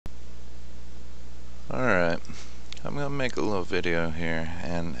Alright, I'm gonna make a little video here,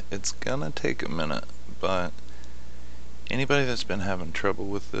 and it's gonna take a minute, but anybody that's been having trouble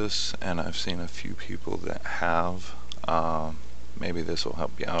with this, and I've seen a few people that have, maybe this will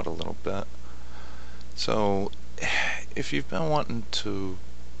help you out a little bit. So, if you've been wanting to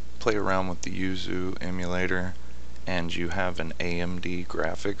play around with the Yuzu emulator, and you have an AMD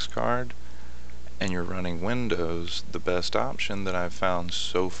graphics card, and you're running Windows, the best option that I've found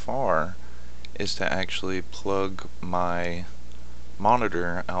so far is to actually plug my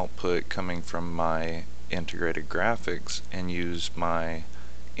monitor output coming from my integrated graphics and use my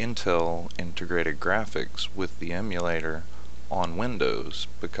Intel integrated graphics with the emulator on Windows,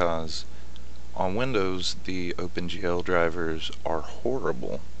 because on Windows the OpenGL drivers are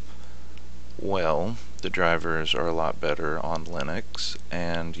horrible. Well, the drivers are a lot better on Linux,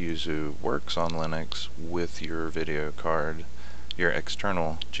 and Yuzu works on Linux with your video card, your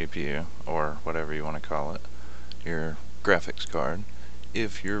external GPU, or whatever you want to call it, your graphics card,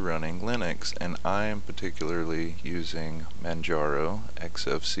 if you're running Linux. And I am particularly using Manjaro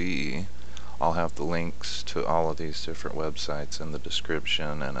XFCE. I'll have the links to all of these different websites in the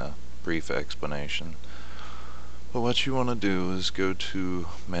description and a brief explanation. But what you want to do is go to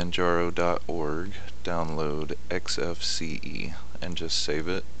manjaro.org, download XFCE, and just save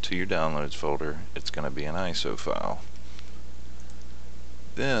it to your downloads folder. It's going to be an ISO file.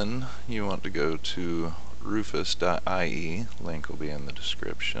 Then you want to go to Rufus.ie, link will be in the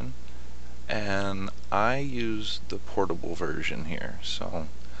description, and I use the portable version here, so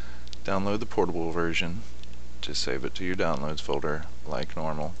download the portable version, just save it to your downloads folder like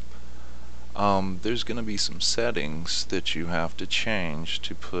normal. There's going to be some settings that you have to change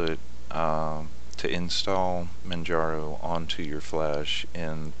to put to install Manjaro onto your flash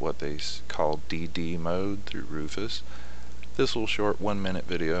in what they call DD mode through Rufus. This little short 1-minute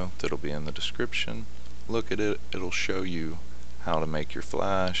video that'll be in the description. Look at it, it'll show you how to make your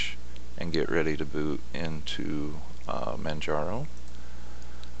flash and get ready to boot into Manjaro.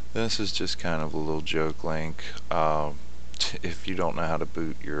 This is just kind of a little joke link. If you don't know how to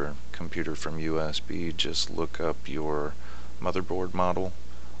boot your computer from USB, just look up your motherboard model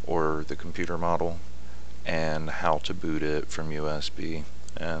or the computer model and how to boot it from USB,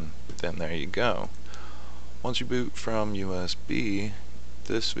 and then there you go. Once you boot from USB,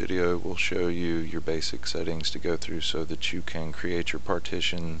 this video will show you your basic settings to go through so that you can create your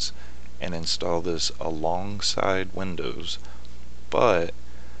partitions and install this alongside Windows. But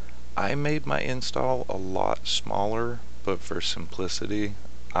I made my install a lot smaller, but for simplicity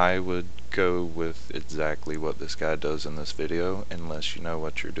I would go with exactly what this guy does in this video unless you know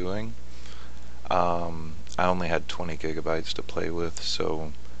what you're doing. I only had 20 gigabytes to play with,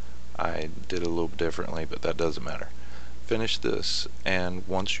 so I did a little differently, but that doesn't matter. Finish this, and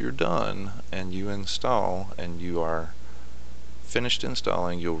once you're done and you install and you are finished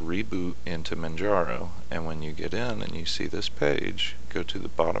installing, you'll reboot into Manjaro, and when you get in and you see this page, go to the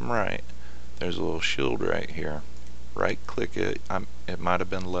bottom right. There's a little shield right here. Right click it. It might have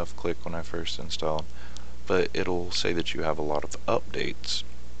been left click when I first installed, but it'll say that you have a lot of updates.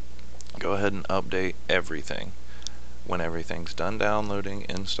 Go ahead and update everything. When everything's done downloading,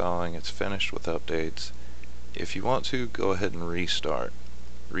 installing, it's finished with updates. If you want to, go ahead and restart.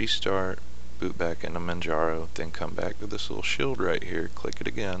 Restart, boot back into Manjaro, then come back to this little shield right here, click it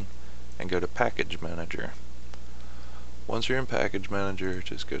again, and go to Package Manager. Once you're in Package Manager,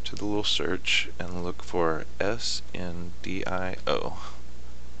 just go to the little search and look for SNDIO.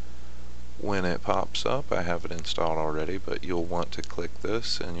 When it pops up, I have it installed already, but you'll want to click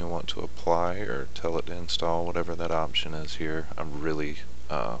this and you'll want to apply or tell it to install, whatever that option is here. I'm really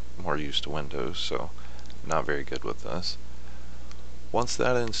more used to Windows, so I'm not very good with this. Once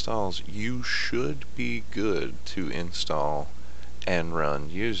that installs, you should be good to install and run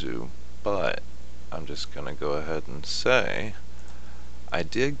Yuzu, but I'm just going to go ahead and say I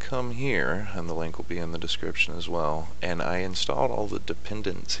did come here, and the link will be in the description as well, and I installed all the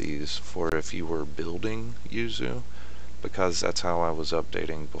dependencies for if you were building Yuzu, because that's how I was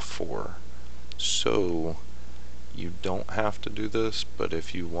updating before. So you don't have to do this, but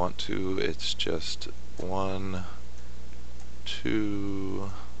if you want to, it's just 1,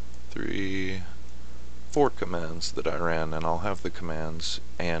 2, 3, 4 commands that I ran, and I'll have the commands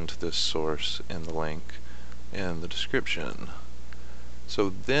and this source in the link in the description. So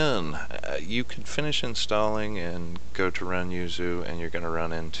then you can finish installing and go to run Yuzu, and you're going to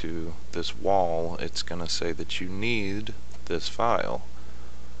run into this wall. It's going to say that you need this file.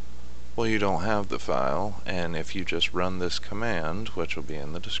 Well, you don't have the file, and if you just run this command, which will be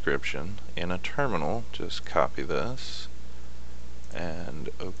in the description, in a terminal, just copy this and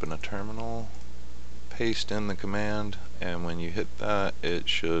open a terminal paste in the command, and when you hit that it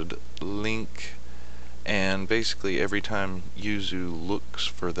should link, and basically every time Yuzu looks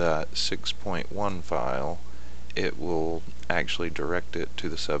for that 6.1 file it will actually direct it to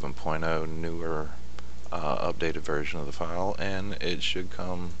the 7.0 newer updated version of the file, and it should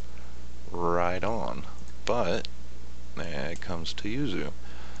come right on. But it comes to Yuzu.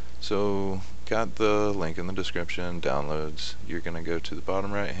 So got the link in the description, downloads. You're going to go to the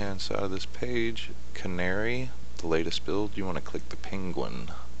bottom right hand side of this page, Canary, the latest build. You want to click the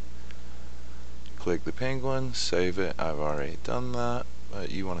penguin. Click the penguin, save it. I've already done that, but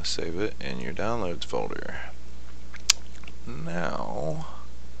you want to save it in your downloads folder. Now,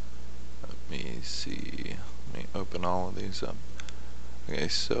 let me see. Let me open all of these up. Okay,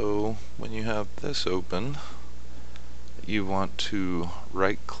 so when you have this open, you want to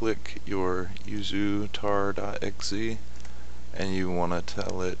right click your Yuzu tar.exe and you want to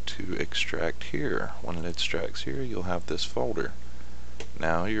tell it to extract here. When it extracts here, you'll have this folder.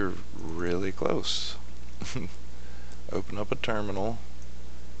 Now you're really close. Open up a terminal,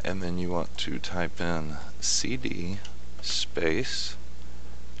 and then you want to type in cd space,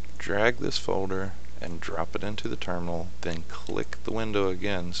 drag this folder and drop it into the terminal, then click the window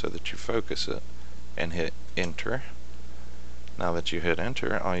again so that you focus it and hit enter. Now that you hit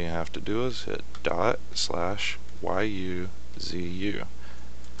enter, all you have to do is hit ./yuzu,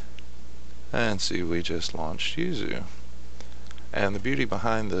 and see, we just launched Yuzu. And the beauty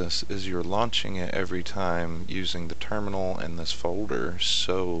behind this is you're launching it every time using the terminal and this folder,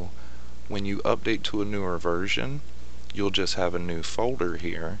 so when you update to a newer version you'll just have a new folder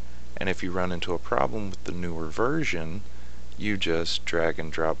here, and if you run into a problem with the newer version you just drag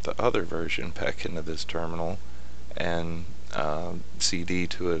and drop the other version back into this terminal and cd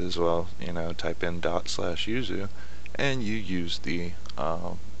to it as well, you know, type in ./yuzu and you use the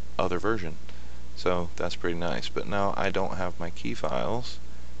other version. So that's pretty nice. But now I don't have my key files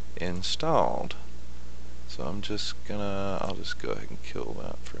installed, so I'll just go ahead and kill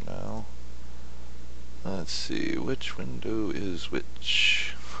that for now. Let's see, which window is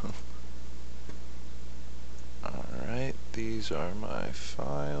which? Alright, these are my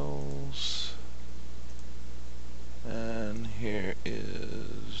files, and here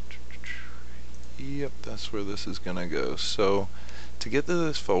is, yep, that's where this is gonna go. So to get to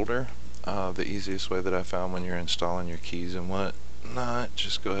this folder, the easiest way that I found when you're installing your keys and whatnot,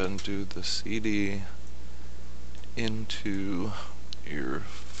 just go ahead and do the cd into your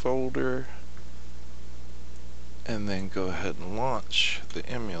folder and then go ahead and launch the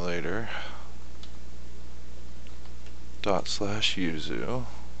emulator ./yuzu.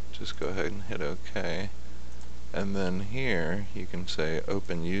 Just go ahead and hit OK, and then here you can say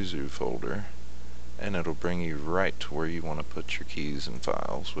open Yuzu folder, and it'll bring you right to where you want to put your keys and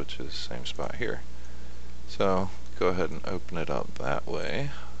files, which is the same spot here. So go ahead and open it up that way,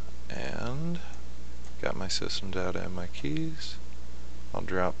 and got my system data and my keys. I'll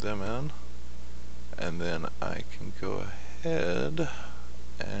drop them in, and then I can go ahead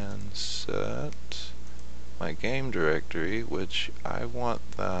and set my game directory, which I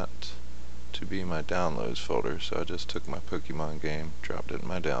want that to be my downloads folder. So I just took my Pokemon game, dropped it in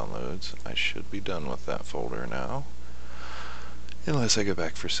my downloads. I should be done with that folder now, unless I go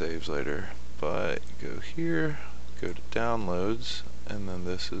back for saves later. But go here, go to downloads, and then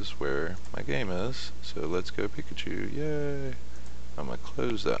this is where my game is. So let's go Pikachu, yay! I'm gonna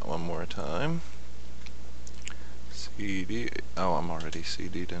close that one more time. CD, oh, I'm already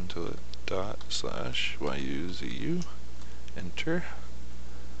CD'd into it. ./yuzu, enter.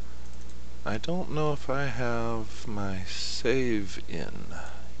 I don't know if I have my save in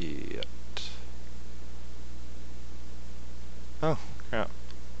yet. Oh, crap.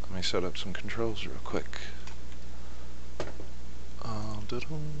 Let me set up some controls real quick.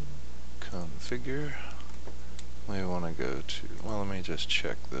 Configure. We want to go to, well, let me just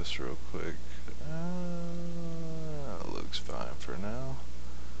check this real quick. It looks fine for now.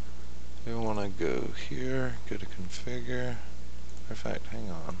 We want to go here, go to configure. In fact, hang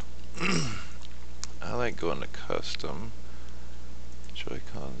on. I like going to custom.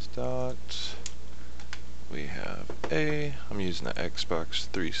 Joy-Cons docked. We have I'm using the Xbox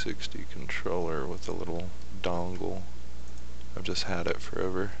 360 controller with a little dongle. I've just had it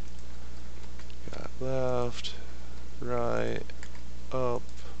forever. Got left, right, up,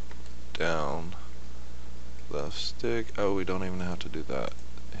 down, left stick. Oh, we don't even have to do that.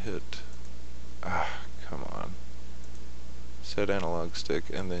 Hit, come on. Set analog stick,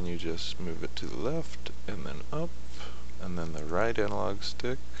 and then you just move it to the left, and then up, and then the right analog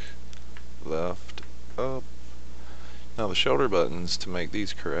stick, left, up. Now the shoulder buttons, to make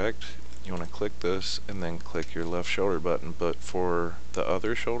these correct, you want to click this and then click your left shoulder button. But for the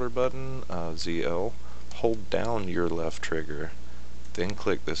other shoulder button, ZL, hold down your left trigger, then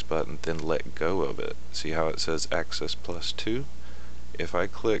click this button, then let go of it. See how it says access +2? If I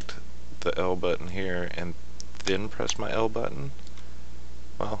clicked the L button here and then press my L button,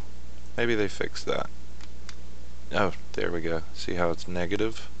 well, maybe they fixed that. Oh, there we go. See how it's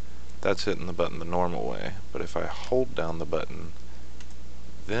negative? That's hitting the button the normal way. But if I hold down the button,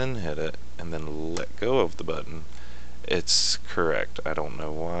 then hit it, and then let go of the button, it's correct. I don't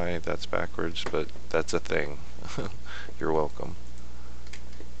know why that's backwards, but that's a thing. You're welcome.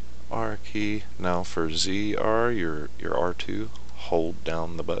 R key. Now for ZR, your R2, hold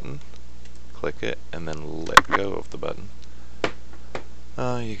down the button, click it, and then let go of the button.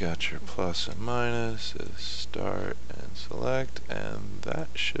 You got your plus and minus, start and select, and that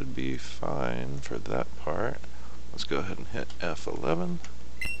should be fine for that part. Let's go ahead and hit F11.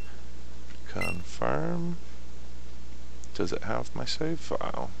 Confirm. Does it have my save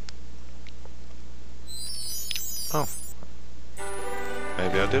file? Oh.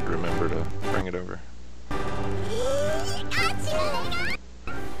 Maybe I did remember to bring it over.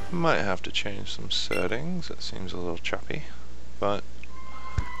 Might have to change some settings. It seems a little choppy, but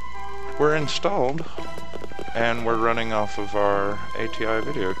we're installed and we're running off of our ATI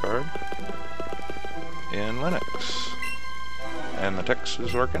video card in Linux, and the text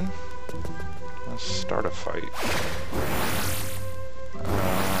is working. Let's start a fight.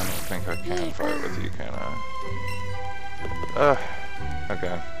 I don't think I can fight with you, can I?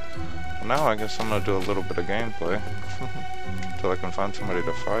 Okay. Well, now I guess I'm gonna do a little bit of gameplay until I can find somebody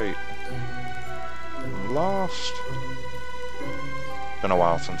to fight. I'm lost. Been a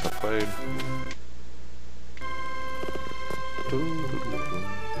while since I played.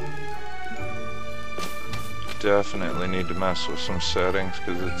 Definitely need to mess with some settings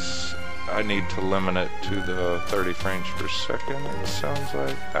because I need to limit it to the 30 frames per second, it sounds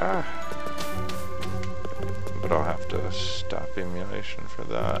like. But I'll have to stop emulation for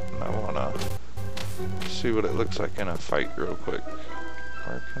that, and I want to see what it looks like in a fight real quick.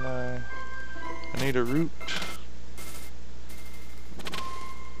 Where can I need a root.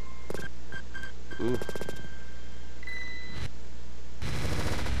 Ooh.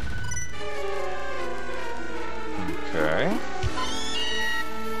 Okay.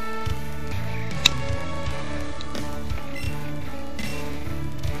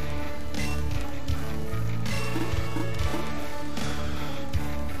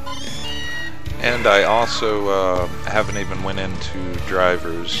 And I also haven't even went into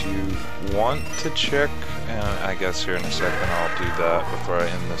drivers. You want to check, and I guess here in a second I'll do that before I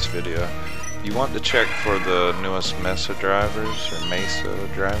end this video. You want to check for the newest Mesa drivers, or Mesa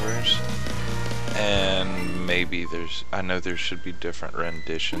drivers. And maybe I know there should be different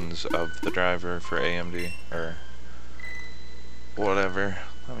renditions of the driver for AMD, or whatever.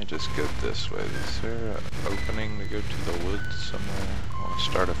 Let me just get this way. Is there an opening to go to the woods somewhere? I want to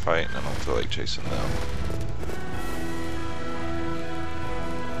start a fight and I don't feel like chasing them.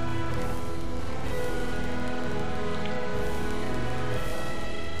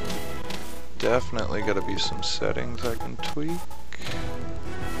 Definitely gotta be some settings I can tweak.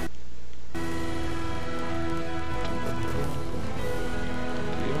 Do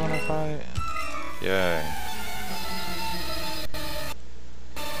you wanna fight? Yay.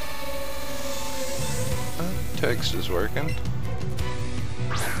 Text is working.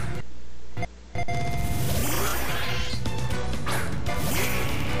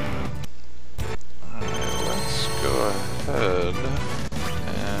 Alright, let's go ahead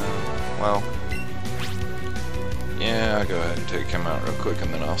and, well, yeah, I'll go ahead and take him out real quick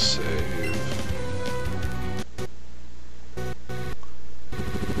and then I'll save.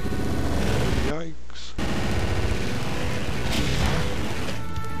 Yikes.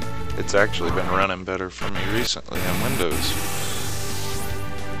 It's actually been running better for me recently on Windows.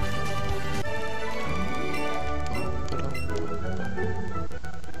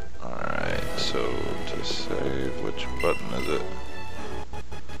 Alright, so to save, which button is it?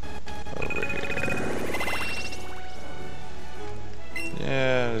 Over here.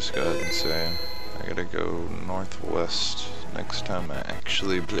 Yeah, just go ahead and save. I gotta go northwest next time I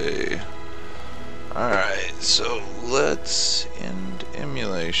actually play. Alright, so let's end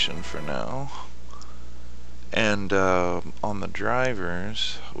emulation for now. And on the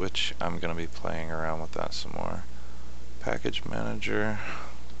drivers, which I'm going to be playing around with that some more. Package manager.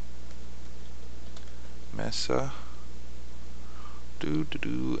 Mesa.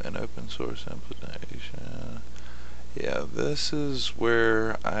 And open source implementation. Yeah, this is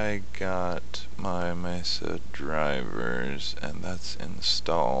where I got my Mesa drivers, and that's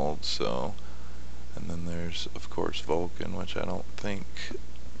installed, so, and then there's of course Vulkan, which I don't think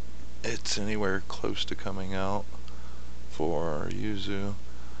it's anywhere close to coming out for Yuzu.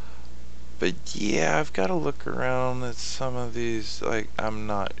 But yeah, I've got to look around at some of these, like, I'm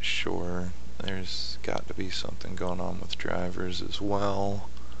not sure. There's got to be something going on with drivers as well.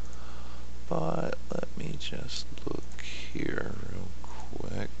 But let me just look here real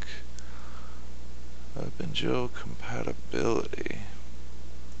quick. OpenGL compatibility.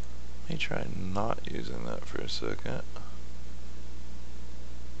 Let me try not using that for a second.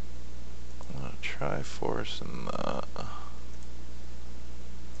 I'm going to try forcing that.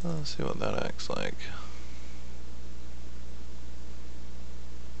 Let's see what that acts like.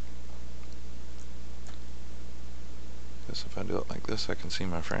 Guess if I do it like this, I can see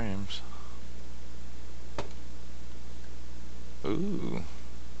my frames. Ooh.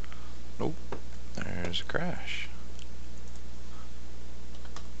 Nope. There's a crash.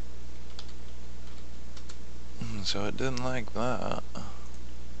 So it didn't like that.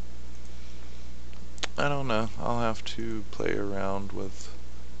 I don't know. I'll have to play around with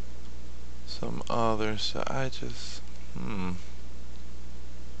some others. So I just...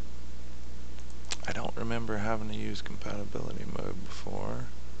 I don't remember having to use compatibility mode before.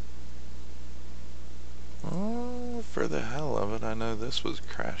 Oh, for the hell of it, I know this was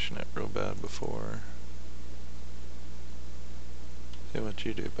crashing it real bad before. See what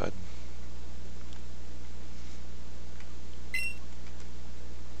you do, bud.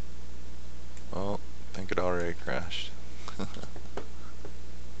 Oh, I think it already crashed.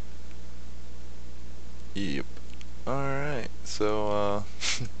 Yep. Alright, so,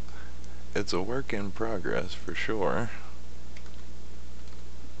 it's a work in progress for sure.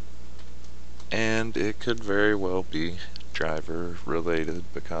 And it could very well be driver related,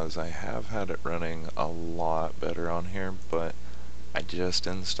 because I have had it running a lot better on here, but I just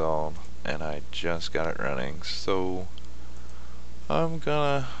installed and I just got it running, so I'm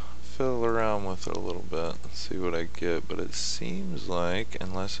gonna fiddle around with it a little bit and see what I get. But it seems like,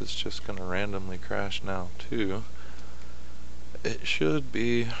 unless it's just gonna randomly crash now too, it should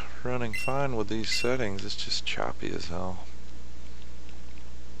be running fine with these settings. It's just choppy as hell.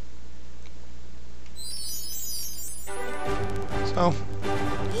 So,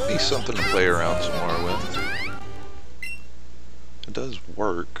 be something to play around some more with. It does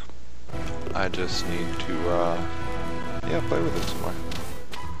work. I just need to, yeah, play with it some more.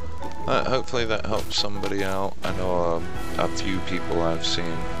 Hopefully that helps somebody out. I know a few people I've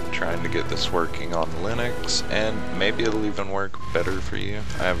seen trying to get this working on Linux, and maybe it'll even work better for you.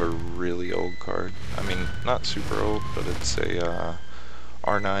 I have a really old card. I mean, not super old, but it's a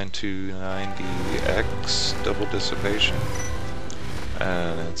R9290X double dissipation.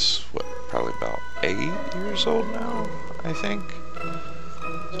 And it's, what, probably about 8 years old now, I think.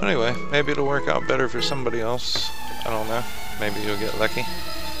 So anyway, maybe it'll work out better for somebody else. I don't know. Maybe you'll get lucky.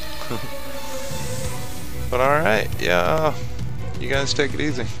 But alright, yeah. You guys take it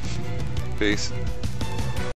easy. Peace.